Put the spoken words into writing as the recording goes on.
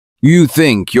You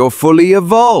think you're fully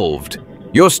evolved.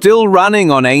 You're still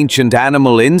running on ancient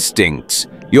animal instincts.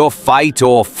 Your fight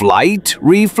or flight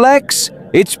reflex?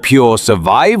 It's pure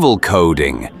survival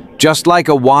coding, just like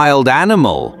a wild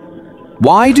animal.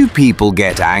 Why do people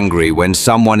get angry when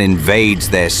someone invades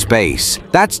their space?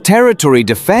 That's territory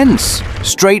defense,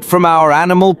 straight from our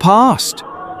animal past.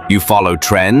 You follow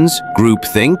trends,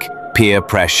 groupthink, peer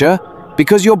pressure,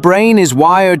 because your brain is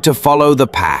wired to follow the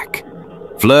pack.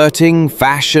 Flirting,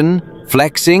 fashion,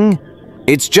 flexing,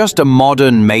 it's just a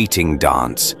modern mating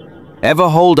dance. Ever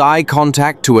hold eye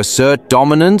contact to assert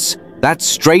dominance? That's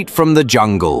straight from the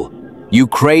jungle. You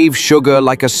crave sugar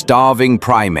like a starving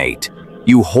primate.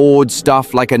 You hoard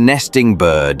stuff like a nesting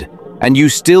bird. And you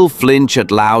still flinch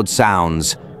at loud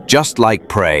sounds, just like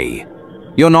prey.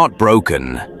 You're not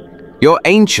broken. You're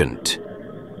ancient.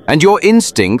 And your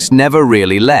instincts never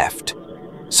really left.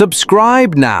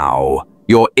 Subscribe now.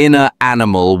 Your inner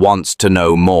animal wants to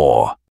know more.